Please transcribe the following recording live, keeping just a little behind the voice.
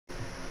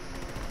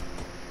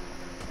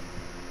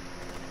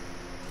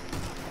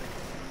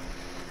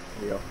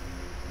we go.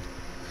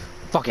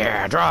 Fuck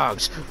yeah,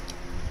 drugs!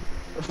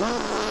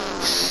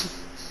 Drugs!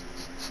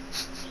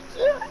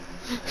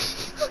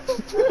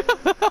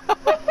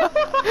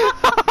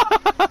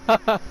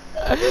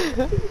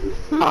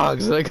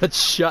 I got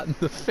shot in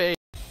the face.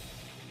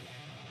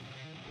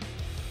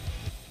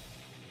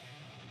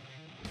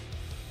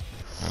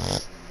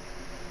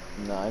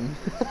 None.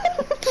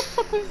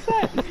 What was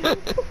that?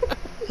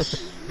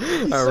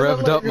 I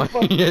revved up my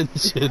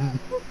engine.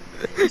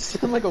 You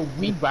sound like a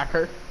weed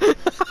whacker.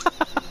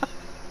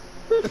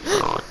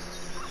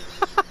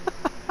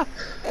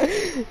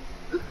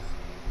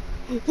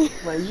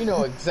 Like, you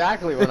know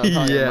exactly what I'm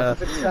talking about.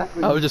 That's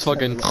exactly I was just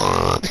fucking.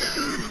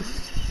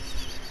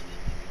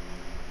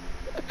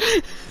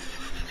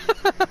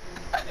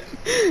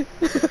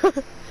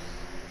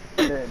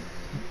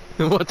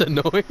 What the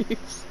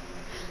noise?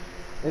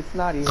 It's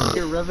not even.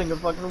 You're revving a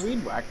fucking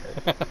weed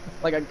whacker.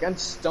 Like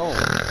against stone.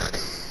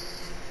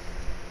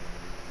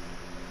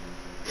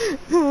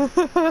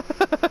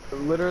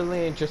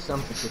 Literally just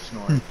something to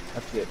snore.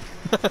 That's it.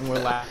 And we're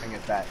laughing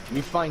at that.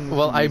 We find.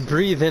 Well, I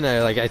breathe in,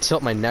 I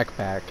tilt my neck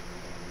back.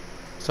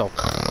 So.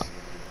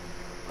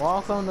 We're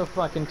also in the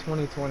fucking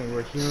 2020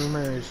 where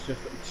humor is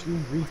just two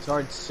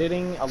retards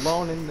sitting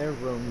alone in their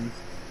rooms,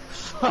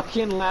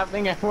 fucking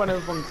laughing at one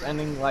of them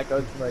ending like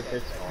a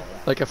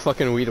Like a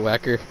fucking weed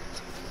whacker.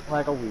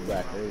 Like a weed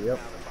whacker, yep.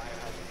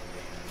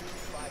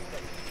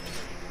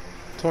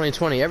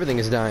 2020, everything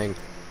is dying.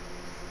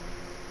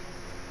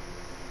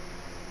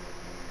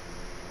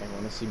 I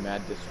want to see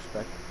mad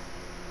disrespect.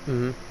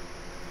 Mm-hmm.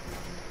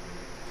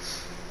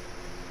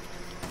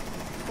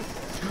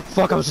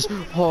 Fuck, I was just...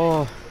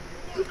 Oh.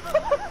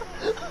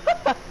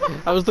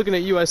 I was looking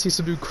at you, I see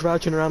some dude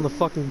crouching around the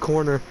fucking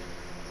corner.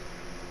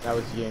 That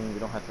was Ying, we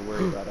don't have to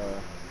worry about,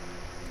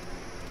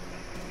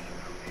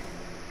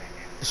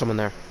 There's someone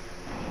there.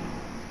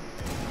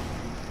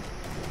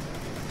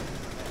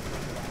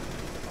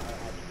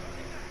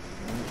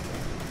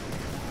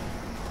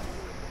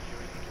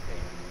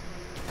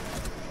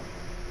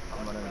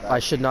 I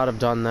should not have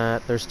done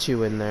that. There's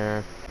 2 in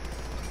there.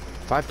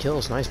 5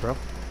 kills, nice, bro.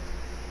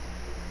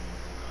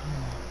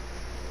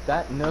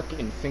 That Nook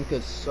and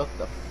Finka suck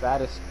the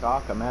fattest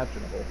cock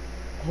imaginable.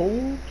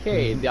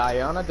 Okay,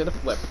 Diana did a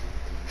flip.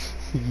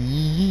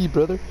 Yee,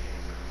 brother.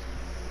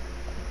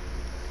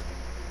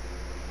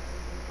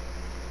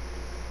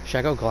 Should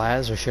I go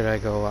Glaz or should I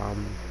go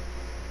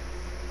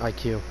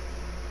IQ?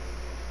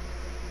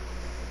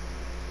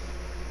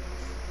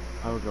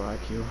 I would go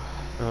IQ.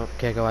 Oh,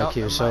 can't go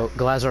IQ, so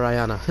Glaz or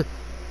Ayana?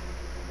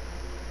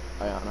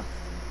 Ayana.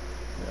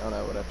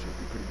 Ayana would actually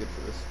be pretty good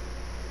for this.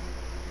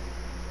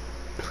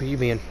 Who you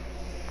mean?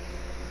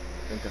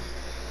 Finka.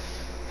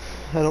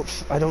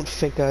 I don't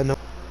think I know.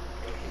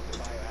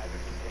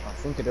 I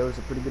think it was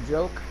a pretty good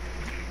joke.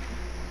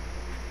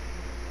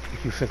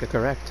 You think it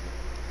correct.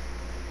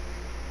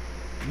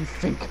 You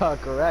think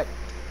correct.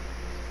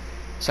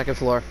 2nd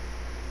floor.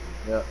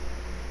 Yep.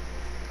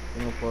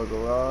 Single floor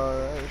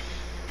garage.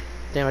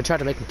 Damn, I tried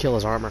to make him kill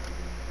his armor.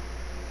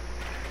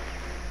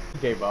 He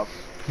gave up.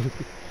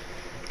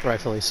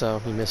 Rightfully so.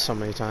 He missed so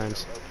many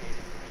times.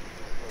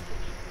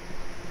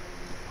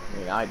 I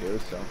mean, I do,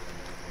 so.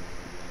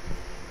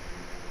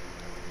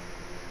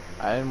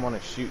 I didn't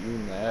want to shoot you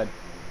in the head.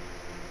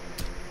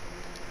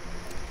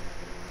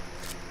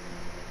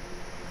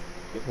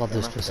 Love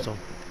this pistol.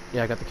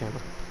 Yeah, I got the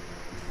camera.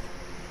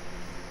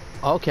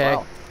 Okay.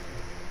 Wow.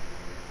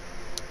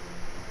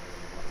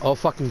 Oh,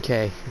 fucking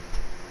K.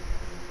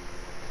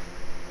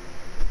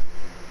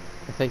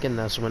 I think in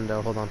this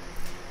window. Hold on.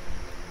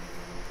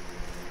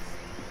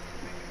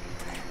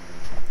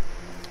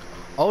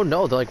 Oh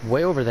no, they're like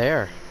way over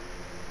there.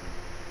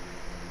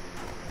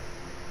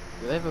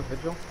 Do they have a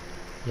vigil?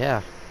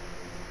 Yeah.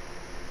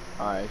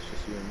 Alright, it's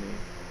just you and me.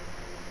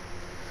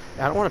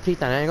 I don't want to peek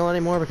that angle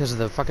anymore because of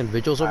the fucking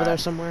vigils over there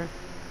somewhere.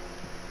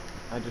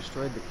 I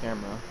destroyed the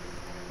camera.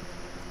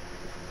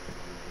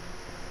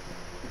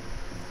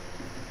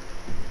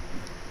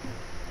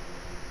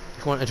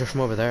 If you want to enter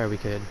from over there, we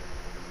could.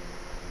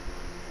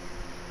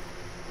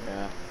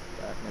 Yeah,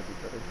 that might be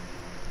better.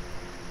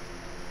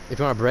 If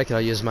you want to break it,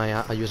 I'll use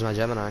my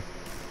Gemini.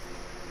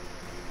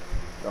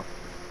 Go.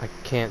 I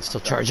can't.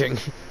 Still charging.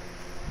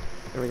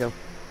 There we go.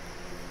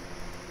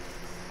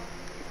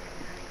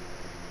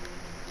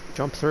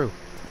 Jump through.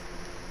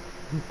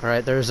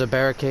 Alright, there's a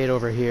barricade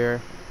over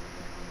here.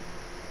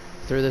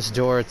 Through this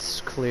door,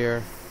 it's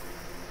clear.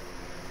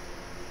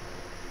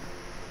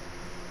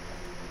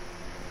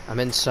 I'm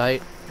in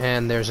sight,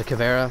 and there's a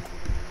Cavera.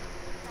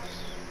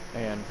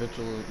 And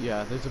vigil,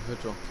 yeah, there's a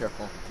vigil.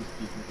 Careful, he's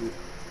peeking through.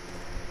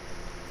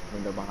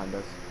 Window behind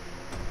us.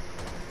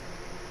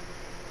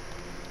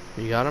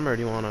 You got him, or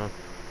do you wanna?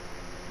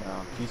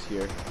 No, he's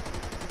here.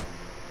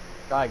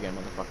 Die again,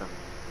 motherfucker.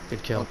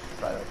 Good kill. Don't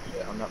try that.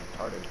 Yeah, I'm not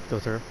retarded. Go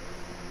through.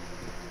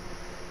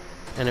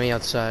 Enemy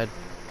outside.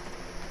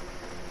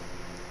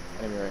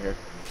 Enemy right here.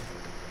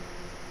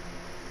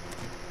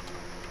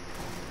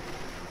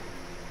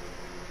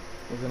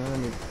 There's an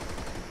enemy.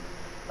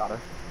 Got her.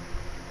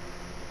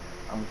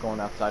 I'm going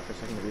outside for a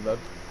second to reload.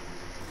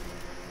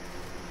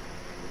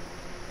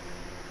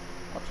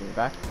 Watching your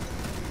back.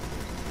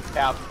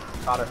 Yeah,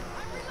 got her.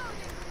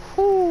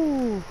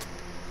 Whoo.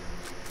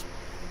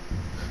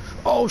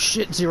 Oh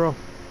shit, Zero.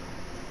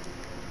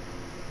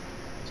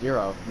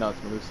 Zero? No, it's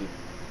Malusi.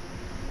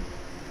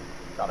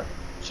 Got her.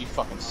 She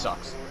fucking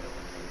sucks.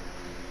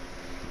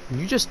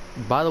 You just,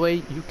 by the way,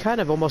 you kind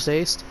of almost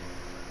aced.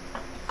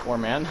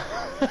 4-man.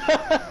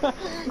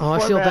 Oh, I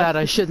feel bad.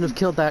 I shouldn't have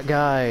killed that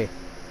guy.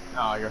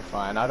 No, you're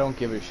fine. I don't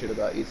give a shit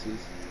about aces.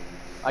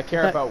 I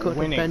care That about could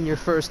winning. have been your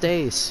first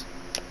ace.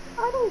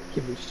 I don't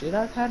give a shit.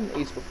 I've had an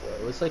ace before.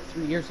 It was like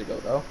 3 years ago,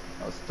 though.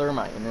 I was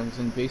Thermite, and it was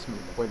in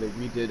basement before they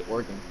redid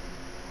Oregon.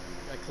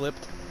 I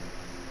clipped.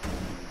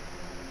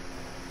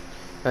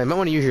 I might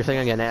want to use your thing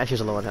again. Ash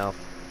is low on health.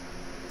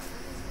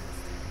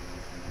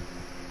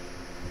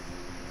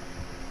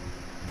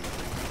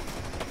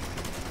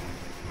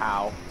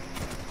 How?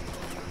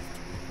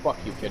 Fuck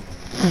you, kid.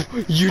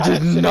 You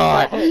did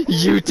not!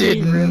 You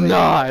did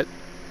not!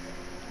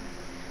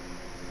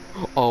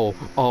 Oh,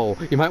 oh,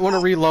 you might want to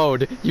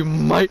reload. You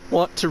might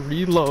want to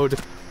reload.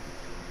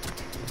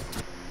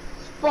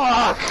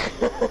 Fuck!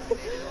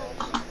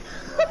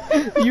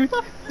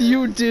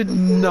 You did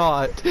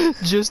not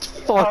just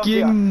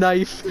fucking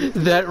knife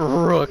that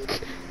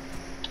rook.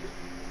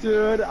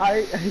 Dude,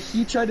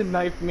 he tried to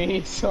knife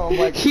me, so I'm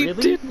like, He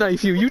really? did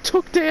knife you. You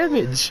took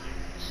damage.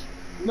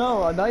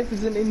 No, a knife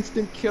is an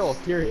instant kill,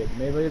 period.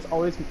 Maybe it's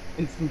always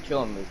instant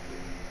kill in this game.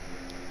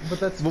 But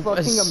that's fucking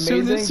As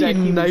amazing soon as that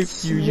he he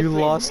knifed you, you sniffing.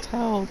 lost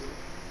health.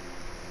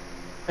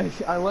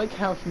 I like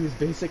how he was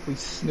basically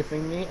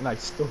sniffing me, and I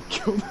still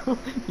killed him.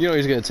 You know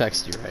he's gonna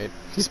text you, right?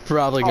 He's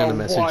probably gonna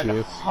message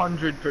you.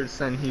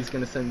 100% he's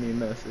gonna send me a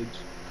message.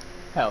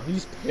 Hell,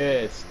 he's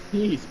pissed.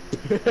 He's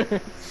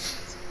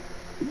pissed.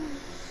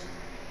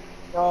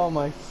 Oh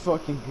my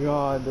fucking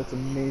god, that's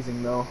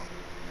amazing though.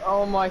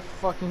 Oh my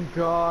fucking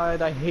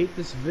god, I hate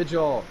this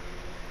vigil.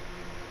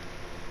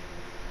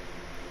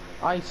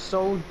 I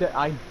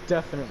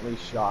definitely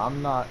shot.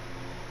 I'm not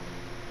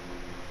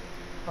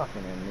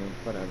fucking enemy,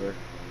 whatever.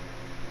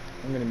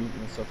 I'm gonna mute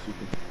myself so you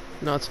can.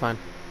 No, it's fine.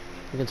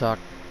 We can talk.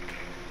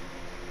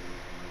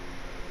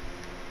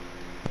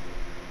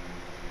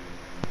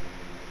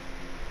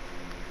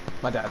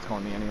 My dad's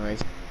calling me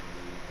anyways.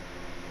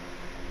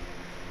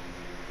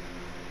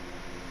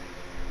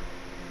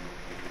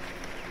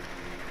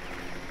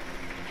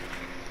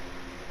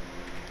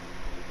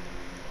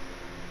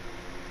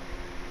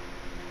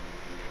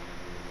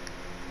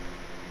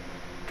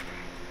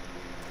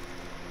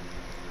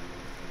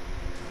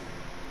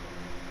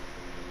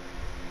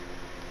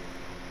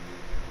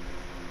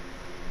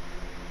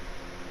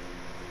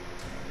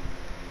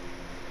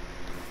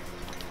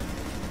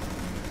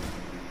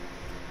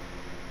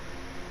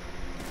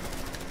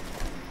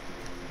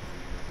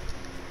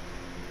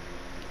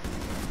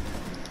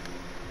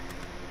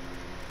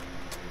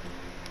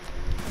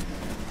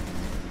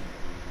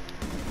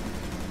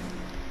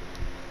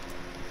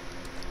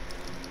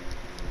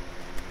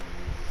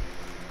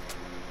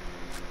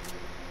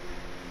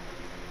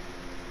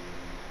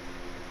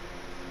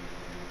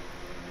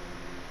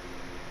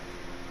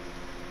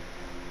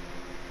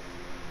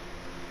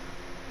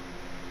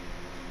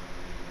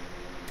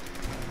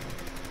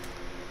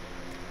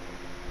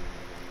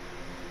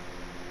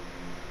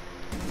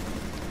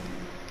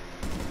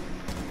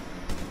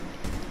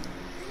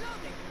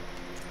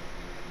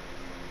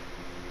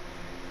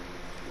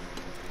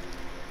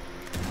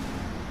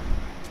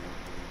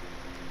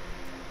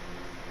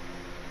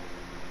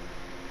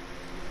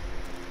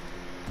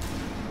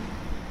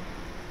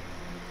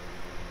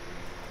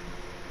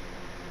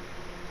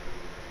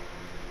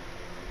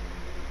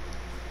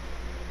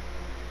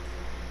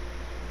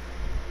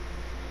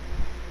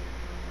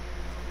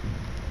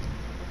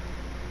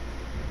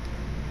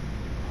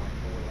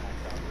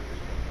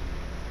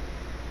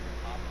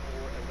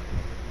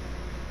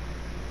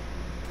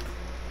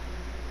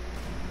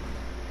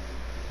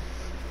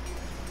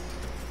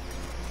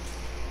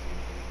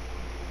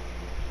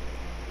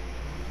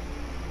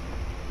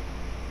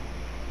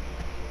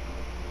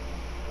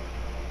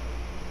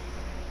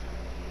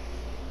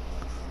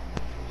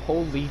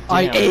 Holy damn.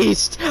 I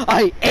aced!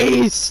 I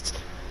aced!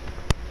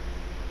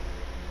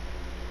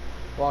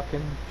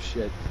 Fucking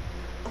shit.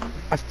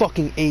 I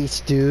fucking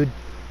aced, dude.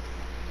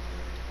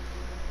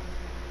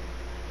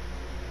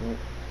 Nope.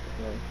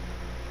 No.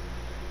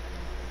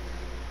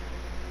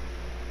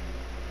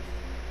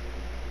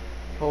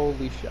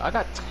 Holy shit. I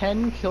got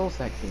 10 kills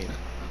that game.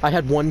 I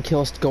had 1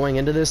 kill going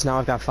into this, now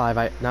I've got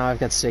 5. Now I've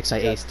got 6. I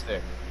That's aced.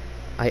 sick.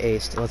 I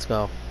aced. Let's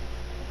go.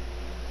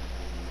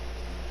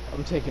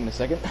 I'm taking a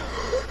second.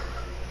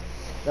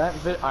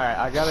 Alright,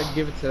 I gotta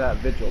give it to that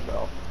vigil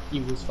though.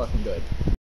 He was fucking good.